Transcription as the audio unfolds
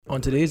On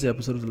today's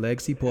episode of the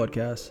Legacy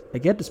Podcast, I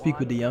get to speak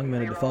with the young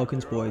men at the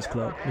Falcons Boys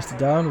Club. Mr.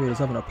 Darren Wood is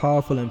having a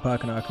powerful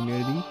impact on our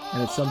community,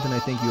 and it's something I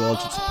think you all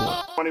should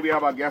support. We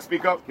have our guest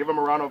speaker. Give him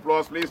a round of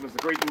applause, please, Mr.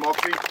 Creighton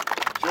Moxie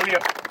Jr.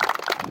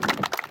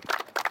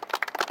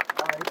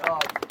 All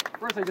right,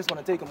 first I just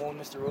want to take a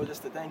moment, Mr. Rhodes,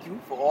 just to thank you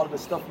for all of the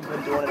stuff you've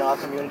been doing in our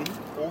community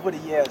over the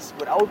years.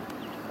 Without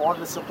all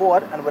the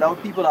support and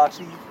without people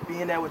actually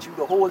being there with you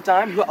the whole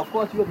time, of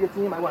course you have your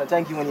team. I want to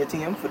thank you and your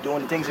team for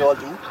doing the things you all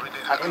do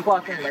and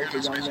impacting life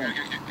of young men.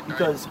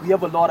 Because we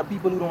have a lot of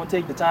people who don't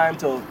take the time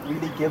to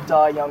really give to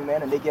our young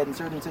men, and they get in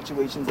certain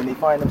situations and they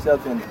find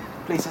themselves in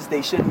places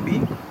they shouldn't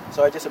be.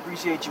 So I just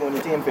appreciate you and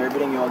your team for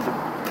everything you all do.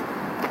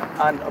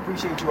 And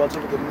appreciate you also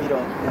for giving me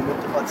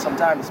some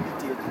time to speak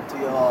to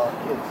your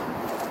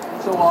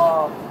kids.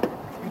 So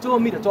you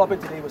told me the topic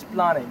today was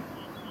planning,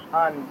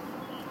 and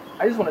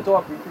I just want to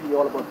talk briefly to you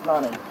all about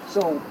planning.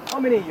 So how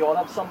many of you all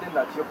have something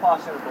that you're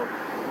passionate about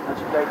that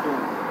you like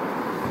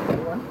doing?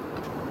 Anyone?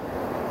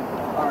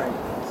 Alright,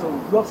 so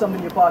you have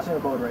something you're passionate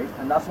about, right?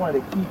 And that's one of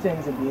the key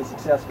things in being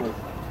successful.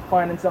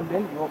 Finding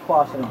something you're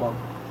passionate about.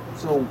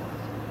 So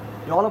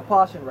you all have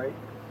passion, right?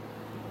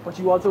 But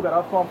you also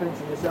gotta have confidence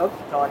in yourself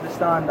to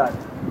understand that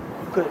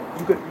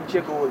you could reach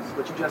your goals,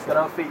 but you just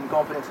gotta have faith and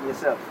confidence in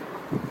yourself.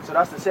 So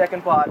that's the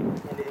second part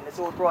in this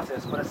whole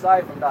process. But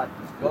aside from that,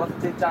 you all have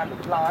to take time to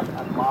plan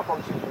and map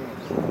out your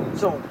dreams.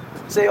 So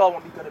say y'all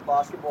want to be good at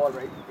basketball,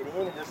 right? It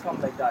ain't just come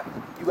like that.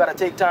 You gotta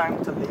take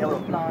time to lay out a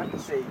plan to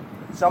say,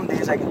 some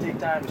days I can take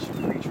time to shoot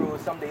free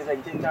throws, some days I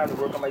can take time to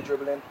work on my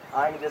dribbling.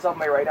 I can just have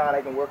my right hand,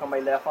 I can work on my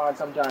left hand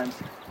sometimes.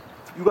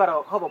 You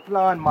gotta have a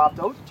plan mapped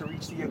out to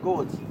reach to your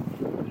goals.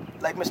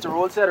 Like Mr.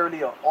 Rhodes said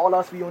earlier, all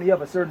us, we only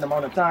have a certain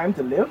amount of time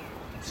to live.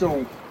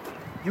 So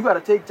you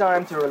gotta take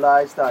time to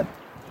realize that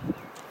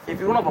if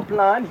you don't have a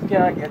plan, you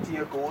can't get to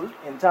your goal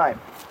in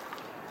time.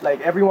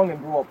 Like everyone can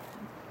grow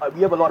up.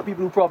 We have a lot of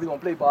people who probably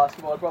won't play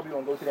basketball, probably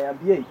won't go to the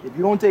NBA. If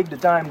you don't take the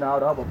time now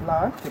to have a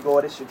plan, to go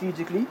at it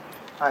strategically,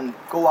 and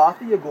go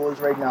after your goals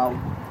right now,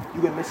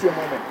 you can miss your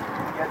moment.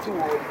 You can get too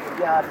old,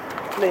 you can't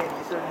play in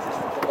these certain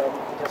systems, and then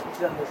you can just be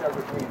selling yourself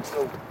a dream.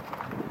 So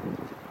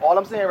all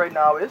I'm saying right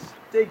now is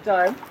take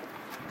time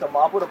to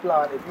map out a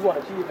plan. If you want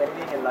to achieve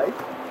anything in life,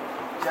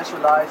 just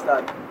realize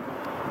that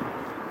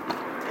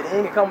it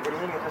ain't gonna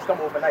just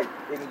come overnight.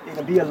 It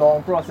can be a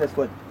long process,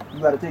 but you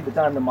gotta take the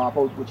time to map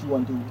out what you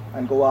want to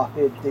and go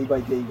after it day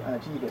by day and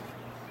achieve it.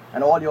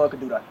 And all y'all can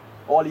do that.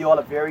 All y'all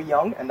are very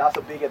young, and that's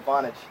a big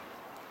advantage.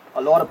 A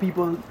lot of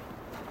people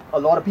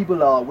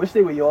wish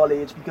they were your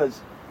age,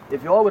 because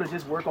if y'all would have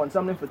just worked on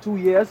something for 2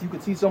 years, you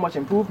could see so much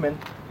improvement,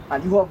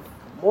 and you have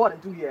more than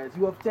 2 years.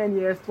 You have 10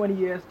 years, 20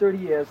 years, 30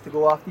 years to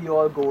go after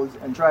your goals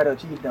and try to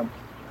achieve them.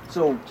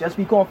 So just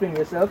be confident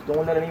in yourself.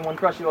 Don't let anyone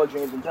crush your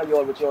dreams and tell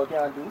y'all what y'all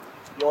can't do.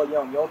 Y'all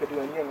young, y'all can do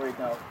anything right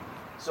now.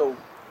 So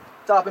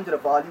tap into the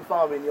value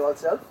found in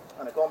yourself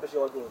and accomplish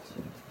your goals.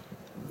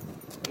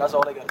 And that's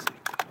all I gotta say.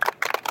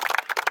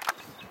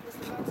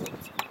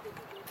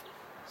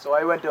 So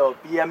I went to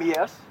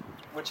BMES,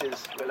 which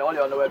is, well, all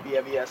y'all know what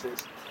BMES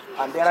is.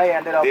 And then I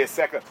ended up... They're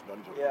second.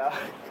 Yeah.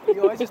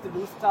 I used to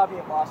lose to Tavi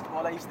in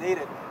basketball. I used to hate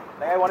it.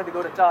 Like, I wanted to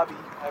go to Tavi.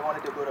 I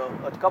wanted to go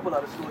to a couple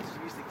other schools.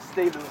 We used to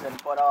stay losing.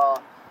 But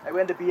I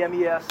went to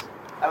BMES.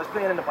 I was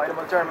playing in the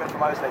volleyball tournament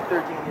when I was like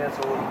 13 years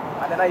old.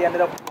 And then I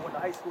ended up going to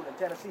high school in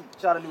Tennessee,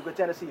 Chattanooga,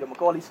 Tennessee, the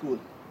Macaulay School.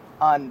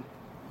 And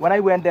when I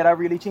went there, that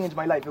really changed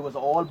my life. It was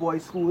an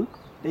all-boys school.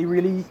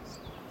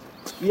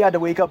 We had to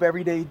wake up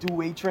every day, do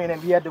weight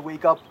training. We had to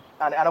wake up,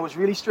 and it was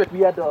really strict. We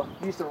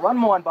used to run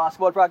more in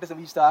basketball practice, and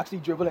we used to actually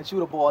dribble and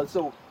shoot a ball.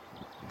 So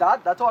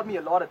that taught me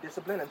a lot of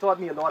discipline and taught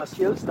me a lot of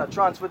skills that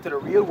transferred to the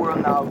real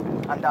world now,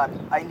 and that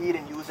I need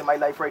and use in my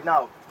life right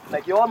now.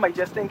 Like, y'all might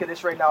just think of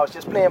this right now as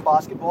just playing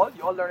basketball.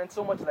 Y'all learning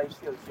so much life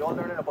skills. Y'all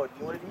learning about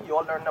unity.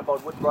 Y'all learning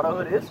about what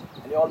brotherhood is,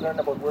 and y'all learning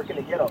about working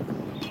together.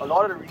 A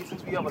lot of the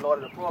reasons we have a lot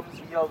of the problems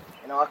we have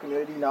in our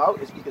community now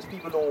is because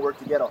people don't work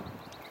together.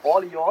 All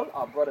of y'all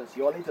are brothers.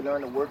 Y'all need to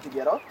learn to work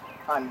together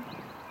and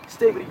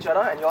stay with each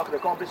other, and y'all can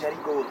accomplish any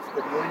goals.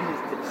 But unity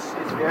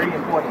is very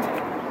important.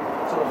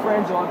 So the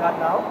friends y'all got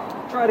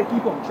now, try to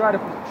keep them. Try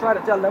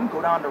to tell them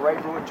go down the right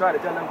road. Try to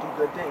tell them do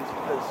good things,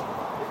 because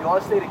if you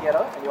all stay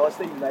together and you all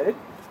stay united,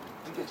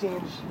 you can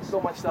change so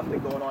much stuff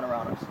that's going on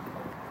around us.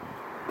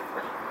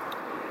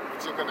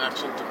 What's your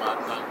connection to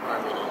Martin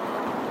Primary?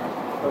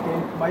 Okay,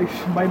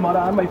 my mother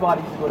and my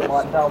father used to go to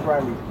Martin Town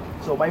Primary.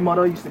 So my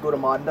mother used to go to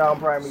Martin Town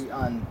Primary,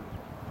 and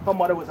her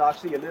mother was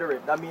actually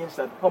illiterate. That means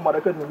that her mother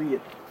couldn't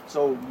read.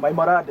 So my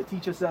mother had to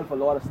teach herself a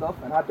lot of stuff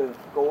and had to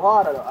go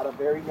hard at a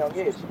very young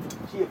age.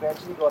 She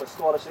eventually got a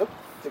scholarship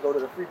to go to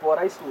the Freeport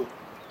High School.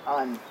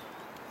 And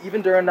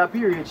even during that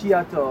period, she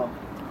had to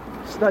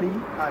study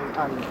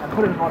and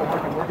put in a lot of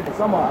work and work in the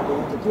summer at the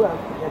age of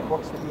 12 to get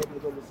books to be able to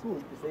go to school,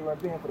 because they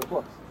weren't paying for the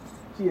books.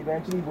 She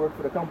eventually worked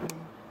for the company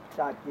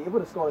that gave her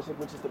the scholarship,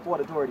 which is the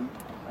Port Authority,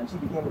 and she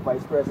became the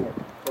vice president.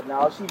 But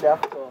now she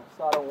left to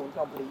start her own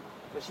company,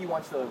 but she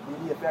wants to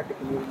really affect the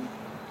community,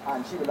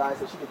 and she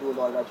realized that she could do a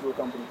lot of that through her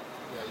company.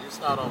 Yeah, you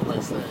start off by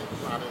saying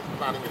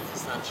planning is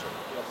essential.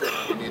 Yes,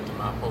 sir. You need to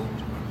map out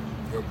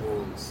your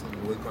goals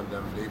and work on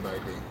them day by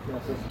day.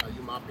 Yes, sir. Are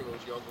you mapping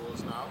out your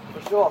goals now?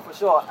 For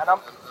sure. And And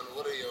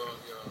what are your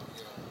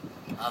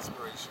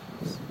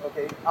aspirations?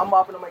 okay, I'm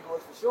mapping out my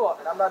goals for sure,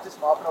 and I'm not just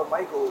mapping out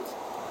my goals.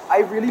 I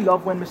really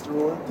love when Mr.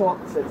 Roll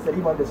said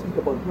he wanted to speak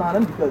about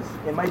planning, because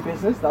in my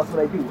business, that's what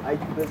I do. I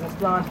do business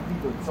plans for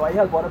people. So I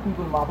help other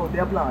people map out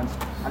their plans.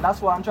 And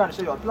that's why I'm trying to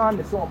show you a plan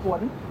is so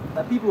important,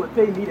 that people would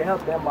pay me to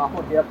help them map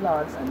out their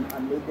plans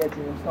and make their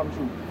dreams come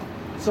true.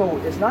 So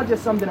it's not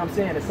just something I'm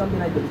saying, it's something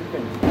I believe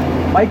in.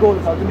 My goal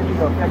is ultimately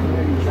to affect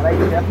communities, and I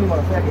definitely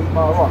want to affect 8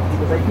 Mile Rock,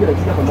 because I feel like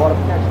we have a lot of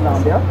potential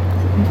down there.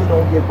 People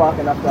don't give back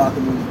enough to our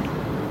community.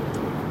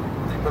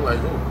 People like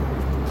who?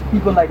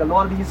 People like a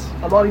lot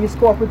of these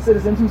corporate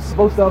citizens who's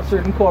supposed to have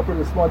certain corporate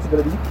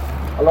responsibility.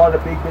 A lot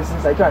of the big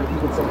business, I try to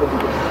keep it simple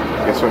because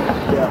Yes, sir.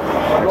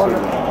 yeah, a lot of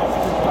the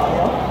businesses down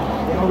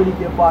here, they don't really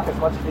give back as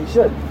much as they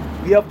should.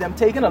 We have them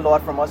taking a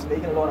lot from us,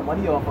 making a lot of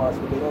money off us,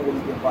 but they don't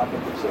really give back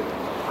as they should.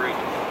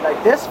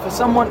 Like this, for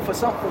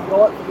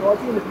your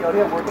team to be out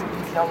here working with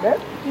these young men,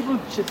 people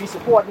should be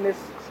supporting this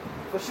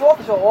for sure,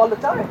 all the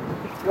time.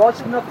 You all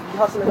shouldn't have to be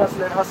hustling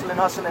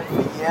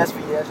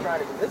for years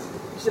trying to do this.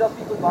 You should have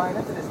people buying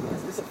into this,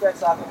 because this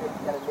affects our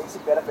community and it makes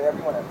it better for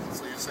everyone else.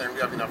 So you're saying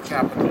we have enough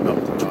capital now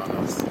to run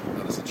us?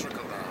 That is a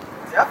trickle down.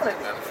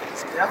 Definitely.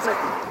 Benefits. Definitely.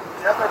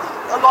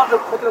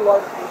 Look at a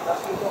lot of the big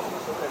industrial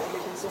companies, they're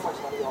making so much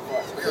money off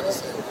us. We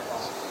understand.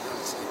 We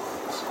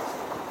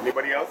understand.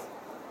 Anybody else?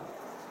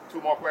 2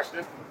 more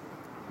questions.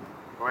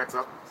 Go ahead,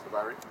 sir. Mr.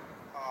 Barry.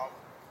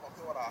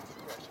 Also want to ask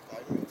a question. I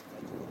know it's a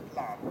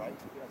plan, right?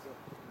 Yes, sir.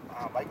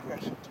 My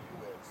question to you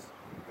is,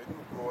 when you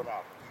were growing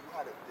up,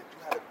 did you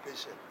have a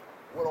vision?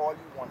 What all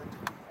you wanted to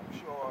do? I'm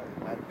sure it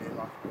might have been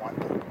not one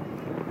thing,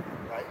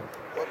 right?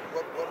 What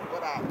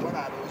are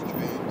those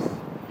dreams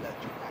that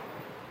you have?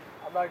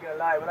 I'm not gonna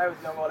lie, when I was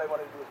young, all I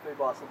wanted to do was play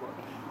basketball.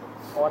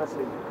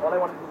 Honestly, all I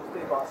wanted to do was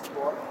play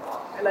basketball.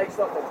 I like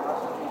stuff like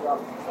National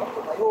Geographic and stuff,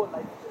 but my whole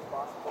life was just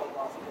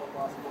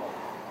basketball.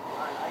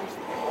 And I used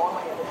to give all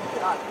my energy to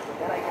that, but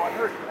then I got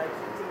hurt when I was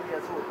 15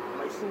 years old,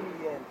 my senior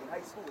year in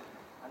high school.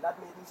 And that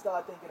made me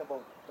start thinking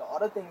about the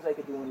other things I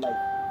could do in life.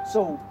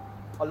 So,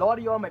 a lot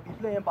of y'all might be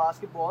playing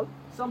basketball.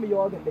 Some of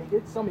y'all can make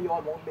it, some of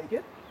y'all won't make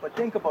it. But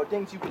think about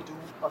things you could do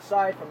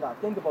aside from that.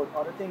 Think about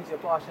other things you're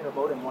passionate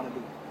about and want to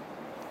do.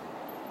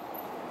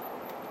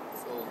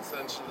 So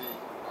essentially,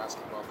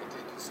 basketball can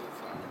take you so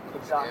far.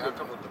 Exactly. Yeah,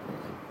 come with the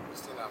point. You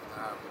still have to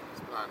have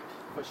this plan B.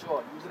 For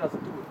sure, use it as a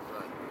tool.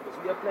 Right. Because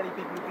we have plenty of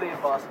people who play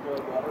basketball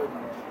who are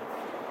hurting.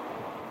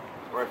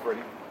 Go ahead,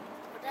 Freddie.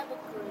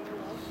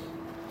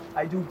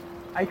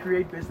 I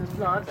create business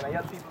plans and I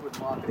help people with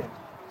marketing.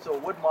 So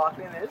what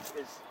marketing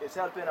is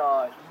helping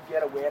you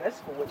get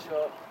awareness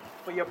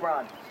for your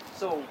brand.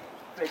 So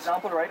for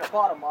example, right, a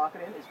part of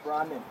marketing is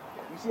branding.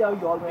 You see how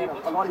y'all wearing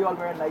a lot of y'all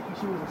wearing Nike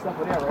shoes and stuff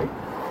over there,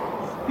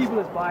 right? People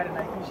is buying the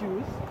Nike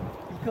shoes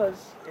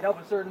because it has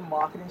a certain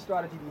marketing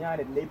strategy behind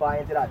it and they buy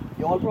into that.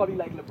 Y'all probably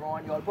like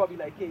LeBron, y'all probably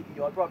like KD,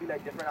 y'all probably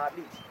like different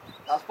athletes.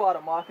 That's part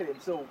of marketing.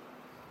 So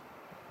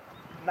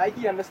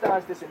Nike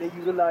understands this and they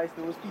utilize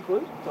those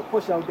people to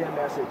push out their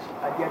message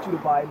and get you to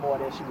buy more of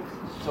their shoes.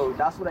 So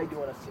that's what I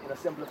do in a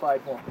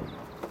simplified form.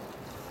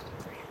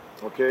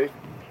 Okay.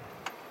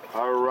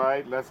 All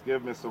right. Let's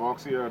give Mr.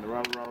 Moxie a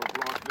round of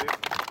applause, please.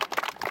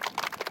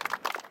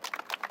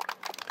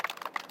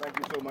 Thank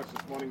you so much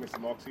this morning, Mr.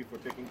 Moxie, for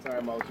taking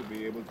time out to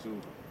be able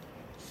to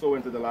sow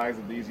into the lives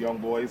of these young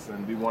boys.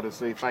 And we want to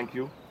say thank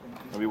you.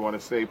 And we want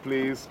to say,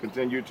 please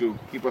continue to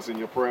keep us in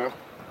your prayer.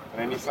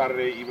 And any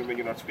Saturday, even when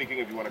you're not speaking,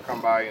 if you want to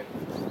come by and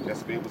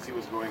just be able to see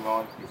what's going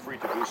on, you're free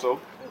to do so.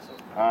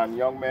 And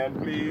young men,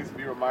 please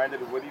be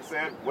reminded of what he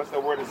said. What's the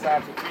word of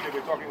Psalm 3 that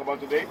we're talking about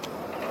today?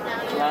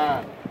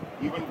 Plan.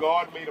 Even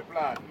God made a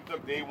plan. He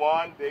took day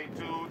 1, day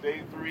 2,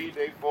 day 3,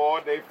 day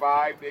 4, day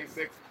 5, day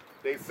 6,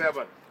 day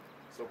 7.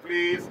 So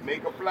please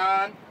make a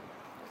plan.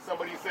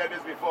 Somebody said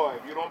this before.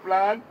 If you don't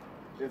plan,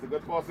 there's a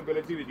good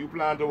possibility that you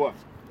plan to what?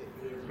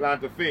 Plan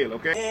to fail,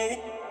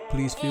 okay?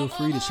 Please feel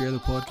free to share the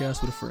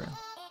podcast with a friend.